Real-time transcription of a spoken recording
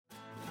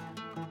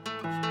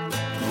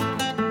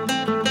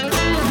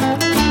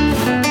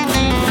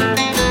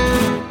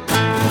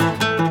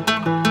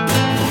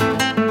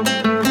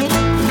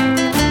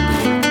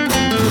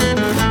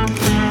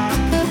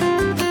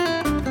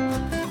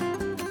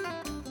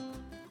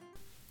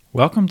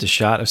Welcome to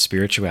Shot of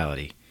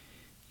Spirituality.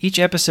 Each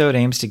episode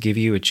aims to give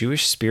you a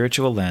Jewish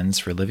spiritual lens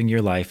for living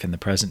your life in the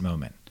present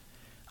moment.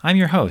 I'm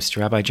your host,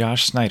 Rabbi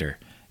Josh Snyder,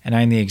 and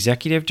I'm the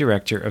Executive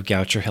Director of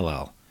Goucher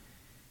Hillel.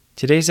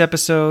 Today's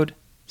episode,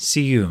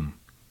 Siyum,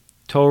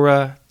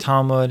 Torah,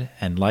 Talmud,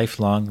 and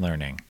Lifelong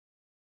Learning.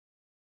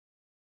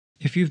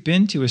 If you've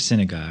been to a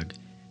synagogue,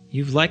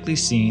 you've likely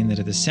seen that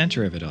at the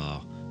center of it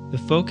all, the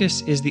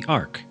focus is the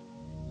Ark,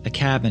 a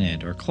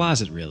cabinet or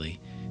closet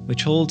really,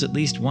 which holds at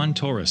least one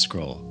Torah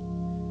scroll.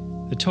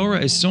 The Torah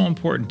is so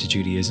important to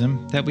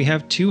Judaism that we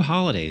have two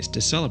holidays to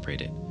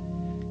celebrate it: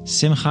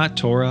 Simchat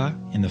Torah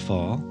in the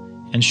fall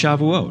and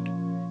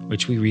Shavuot,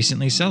 which we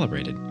recently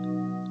celebrated.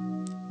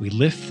 We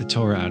lift the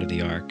Torah out of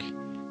the Ark,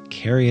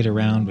 carry it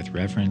around with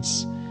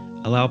reverence,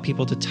 allow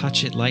people to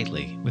touch it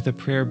lightly with a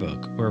prayer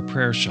book or a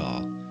prayer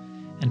shawl,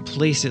 and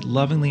place it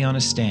lovingly on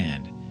a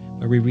stand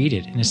where we read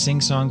it in a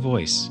sing-song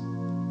voice.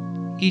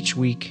 Each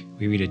week,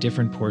 we read a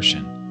different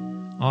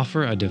portion,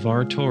 offer a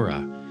Devar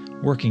Torah,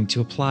 working to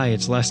apply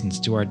its lessons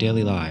to our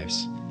daily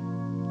lives.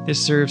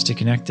 This serves to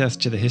connect us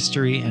to the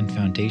history and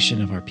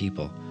foundation of our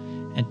people,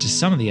 and to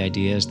some of the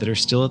ideas that are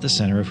still at the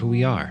center of who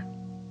we are.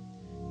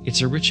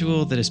 It's a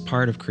ritual that is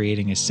part of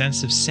creating a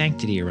sense of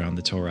sanctity around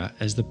the Torah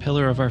as the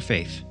pillar of our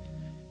faith,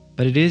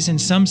 but it is in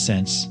some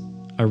sense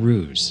a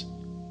ruse.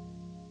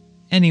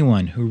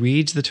 Anyone who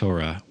reads the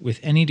Torah with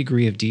any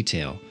degree of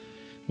detail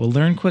will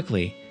learn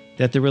quickly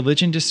that the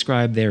religion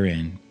described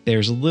therein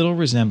bears little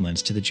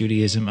resemblance to the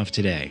Judaism of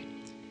today.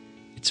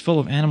 It's full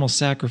of animal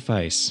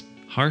sacrifice,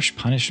 harsh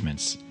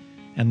punishments,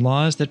 and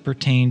laws that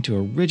pertain to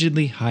a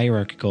rigidly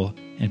hierarchical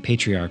and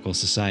patriarchal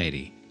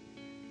society.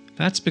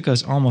 That's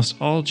because almost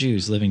all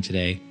Jews living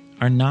today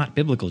are not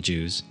biblical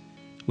Jews.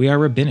 We are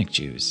rabbinic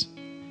Jews.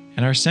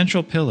 And our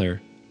central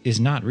pillar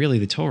is not really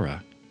the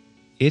Torah.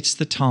 It's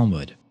the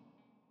Talmud.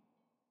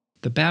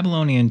 The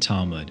Babylonian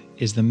Talmud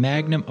is the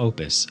magnum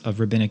opus of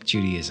rabbinic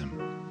Judaism.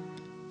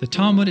 The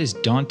Talmud is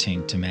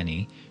daunting to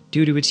many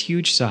due to its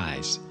huge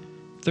size,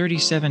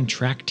 37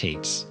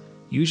 tractates,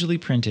 usually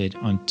printed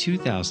on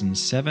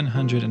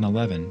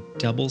 2,711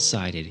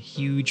 double-sided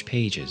huge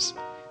pages,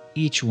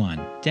 each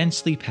one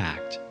densely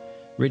packed,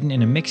 written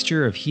in a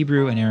mixture of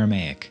Hebrew and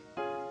Aramaic.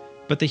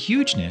 But the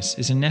hugeness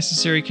is a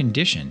necessary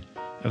condition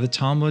of the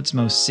Talmud's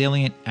most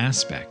salient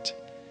aspect.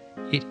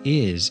 It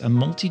is a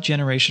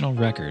multi-generational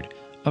record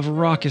of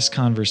raucous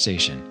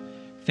conversation,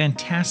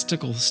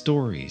 fantastical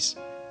stories,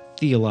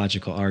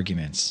 theological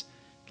arguments,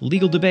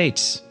 legal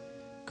debates,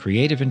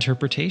 creative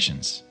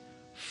interpretations,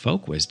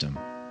 folk wisdom,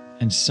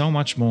 and so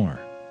much more.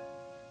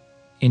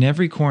 In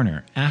every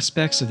corner,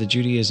 aspects of the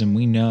Judaism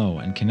we know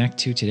and connect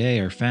to today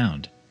are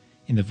found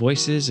in the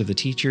voices of the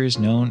teachers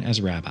known as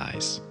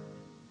rabbis.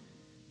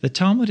 The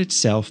Talmud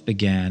itself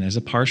began as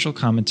a partial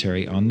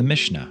commentary on the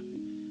Mishnah,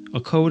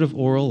 a code of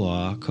oral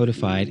law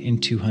codified in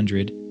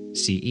 200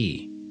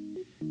 CE.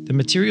 The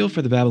material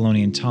for the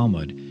Babylonian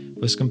Talmud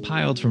was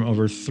compiled from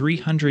over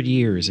 300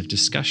 years of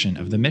discussion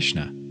of the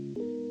Mishnah.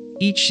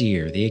 Each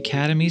year, the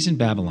academies in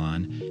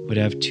Babylon would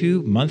have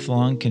 2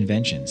 month-long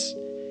conventions,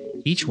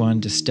 each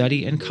one to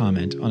study and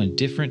comment on a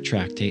different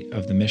tractate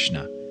of the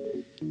Mishnah.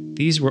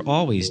 These were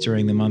always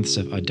during the months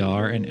of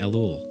Adar and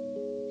Elul,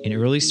 in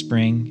early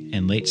spring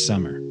and late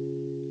summer,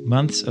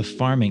 months of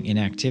farming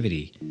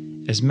inactivity,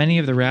 as many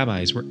of the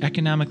rabbis were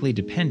economically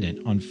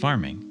dependent on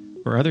farming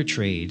or other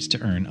trades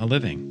to earn a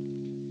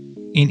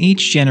living. In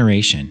each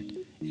generation,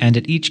 and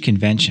at each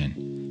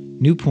convention,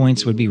 new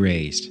points would be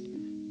raised,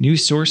 new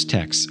source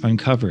texts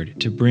uncovered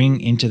to bring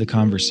into the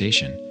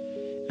conversation,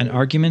 and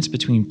arguments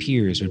between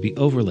peers would be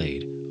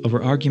overlaid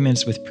over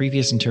arguments with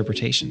previous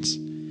interpretations.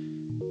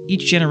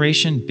 Each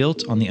generation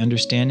built on the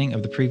understanding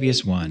of the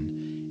previous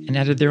one and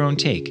added their own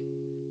take,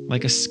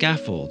 like a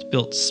scaffold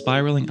built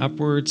spiraling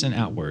upwards and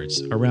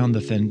outwards around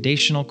the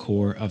foundational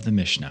core of the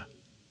Mishnah.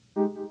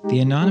 The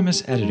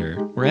anonymous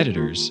editor or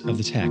editors of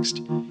the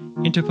text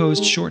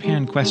interposed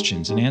shorthand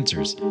questions and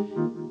answers,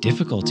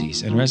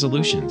 difficulties and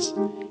resolutions,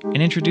 and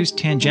introduced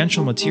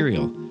tangential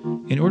material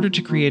in order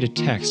to create a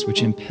text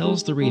which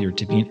impels the reader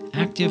to be an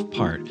active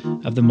part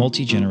of the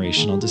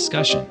multi-generational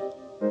discussion.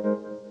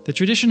 The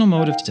traditional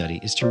mode of study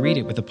is to read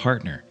it with a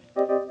partner,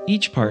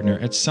 each partner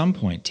at some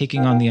point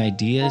taking on the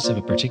ideas of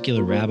a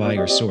particular rabbi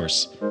or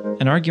source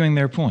and arguing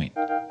their point.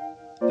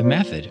 The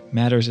method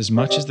matters as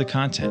much as the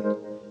content,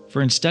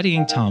 for in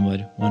studying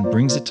Talmud, one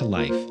brings it to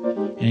life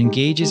and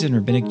engages in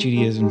Rabbinic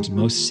Judaism's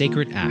most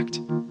sacred act,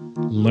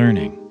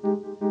 learning.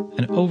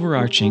 An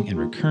overarching and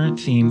recurrent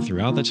theme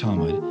throughout the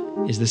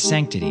Talmud is the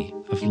sanctity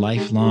of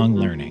lifelong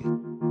learning.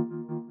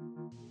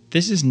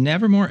 This is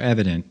never more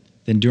evident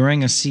than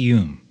during a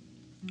Siyum,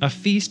 a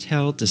feast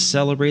held to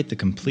celebrate the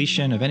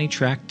completion of any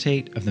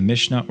tractate of the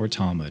Mishnah or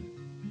Talmud.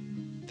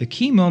 The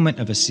key moment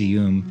of a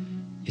Siyum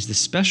is the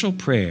special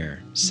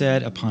prayer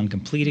said upon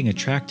completing a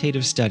tractate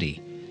of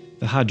study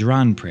the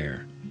Hadran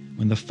prayer,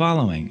 when the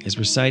following is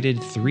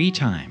recited 3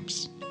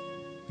 times.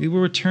 We will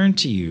return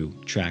to you,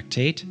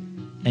 Tractate,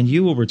 and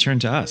you will return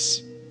to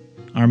us.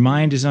 Our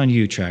mind is on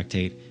you,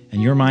 Tractate,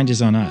 and your mind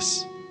is on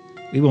us.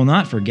 We will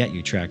not forget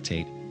you,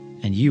 Tractate,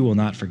 and you will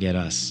not forget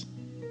us.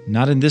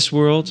 Not in this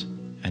world,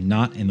 and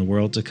not in the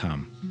world to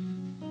come.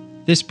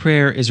 This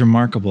prayer is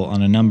remarkable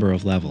on a number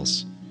of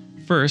levels.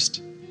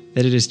 First,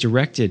 that it is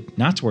directed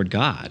not toward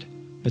God,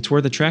 but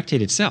toward the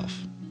Tractate itself.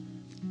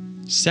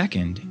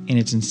 Second, in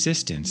its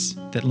insistence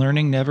that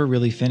learning never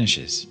really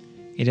finishes.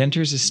 It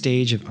enters a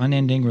stage of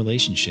unending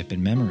relationship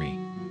and memory.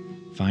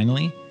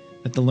 Finally,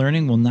 that the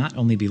learning will not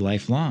only be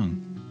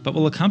lifelong, but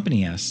will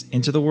accompany us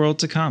into the world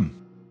to come.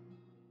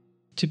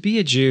 To be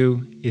a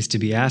Jew is to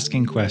be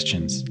asking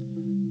questions,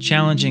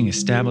 challenging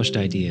established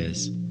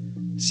ideas,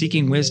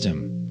 seeking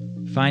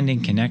wisdom,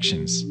 finding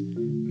connections,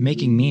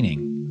 making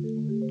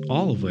meaning,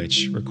 all of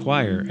which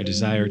require a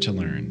desire to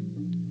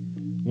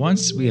learn.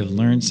 Once we have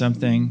learned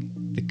something,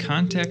 the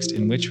context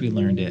in which we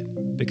learned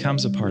it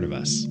becomes a part of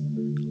us,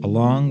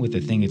 along with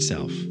the thing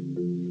itself.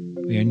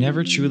 We are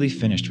never truly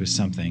finished with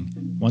something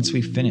once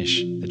we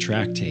finish the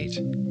tractate,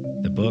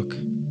 the book,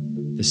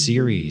 the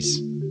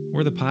series,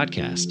 or the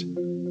podcast.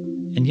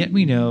 And yet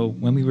we know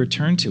when we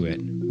return to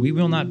it, we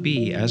will not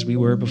be as we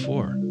were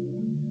before.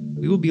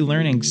 We will be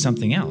learning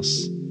something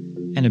else,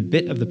 and a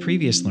bit of the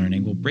previous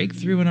learning will break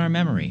through in our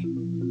memory,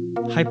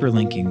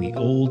 hyperlinking the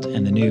old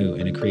and the new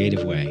in a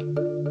creative way.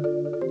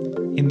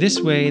 In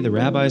this way, the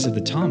rabbis of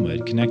the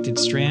Talmud connected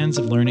strands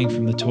of learning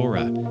from the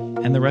Torah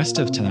and the rest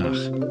of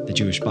Tanakh, the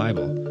Jewish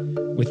Bible,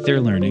 with their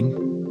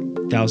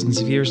learning thousands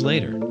of years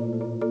later.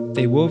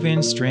 They wove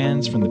in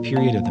strands from the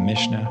period of the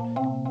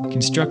Mishnah,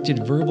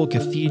 constructed verbal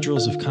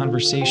cathedrals of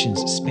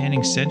conversations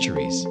spanning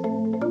centuries.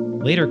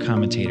 Later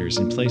commentators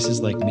in places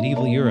like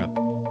medieval Europe,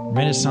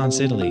 Renaissance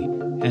Italy,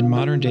 and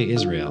modern-day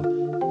Israel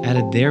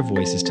added their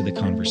voices to the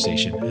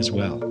conversation as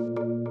well.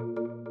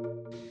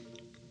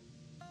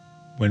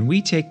 When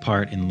we take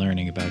part in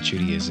learning about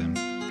Judaism,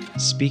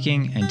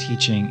 speaking and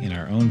teaching in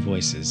our own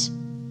voices,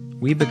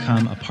 we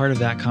become a part of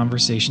that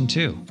conversation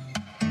too.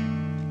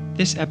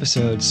 This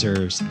episode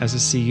serves as a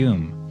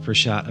siyum for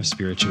Shot of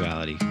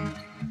Spirituality.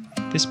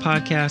 This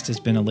podcast has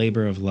been a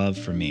labor of love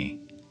for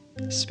me,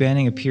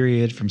 spanning a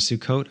period from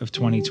Sukkot of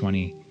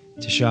 2020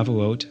 to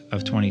Shavuot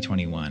of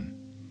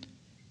 2021.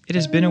 It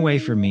has been a way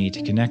for me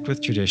to connect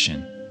with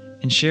tradition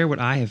and share what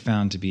I have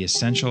found to be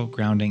essential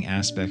grounding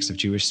aspects of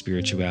Jewish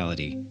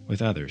spirituality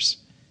with others,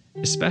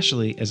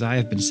 especially as I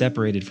have been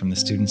separated from the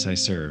students I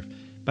serve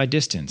by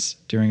distance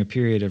during a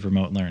period of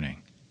remote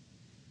learning.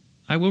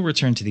 I will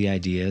return to the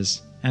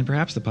ideas and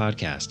perhaps the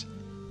podcast,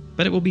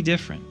 but it will be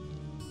different.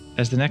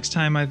 As the next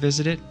time I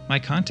visit it, my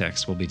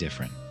context will be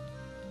different.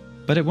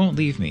 But it won't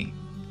leave me.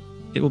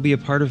 It will be a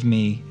part of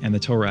me and the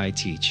Torah I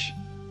teach,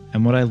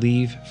 and what I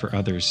leave for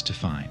others to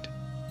find.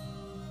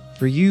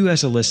 For you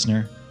as a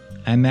listener,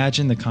 I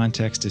imagine the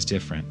context is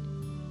different,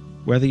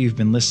 whether you've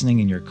been listening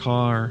in your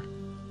car,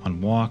 on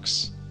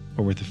walks,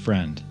 or with a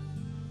friend.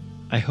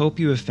 I hope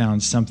you have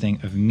found something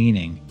of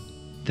meaning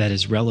that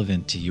is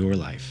relevant to your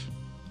life.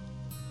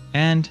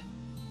 And,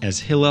 as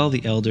Hillel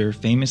the Elder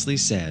famously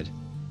said,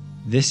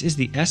 this is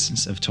the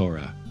essence of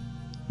Torah.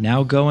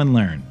 Now go and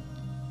learn.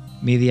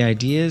 May the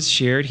ideas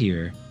shared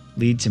here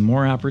lead to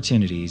more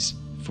opportunities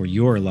for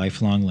your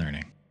lifelong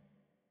learning.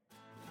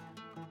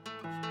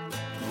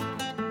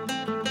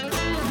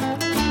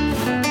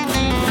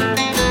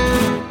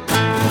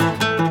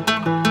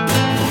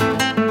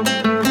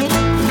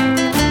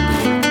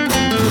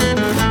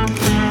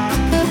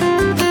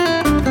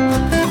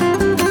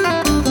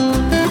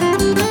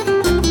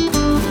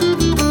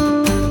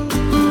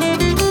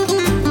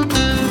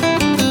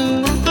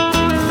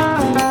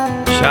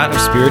 Shot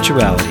of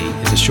Spirituality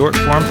is a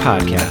short-form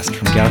podcast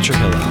from Goucher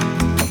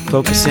Hillel,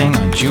 focusing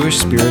on Jewish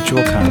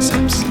spiritual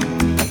concepts.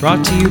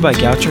 Brought to you by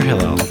Goucher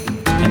Hillel,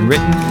 and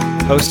written,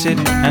 hosted,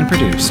 and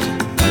produced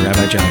by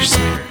Rabbi Josh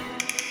Snyder.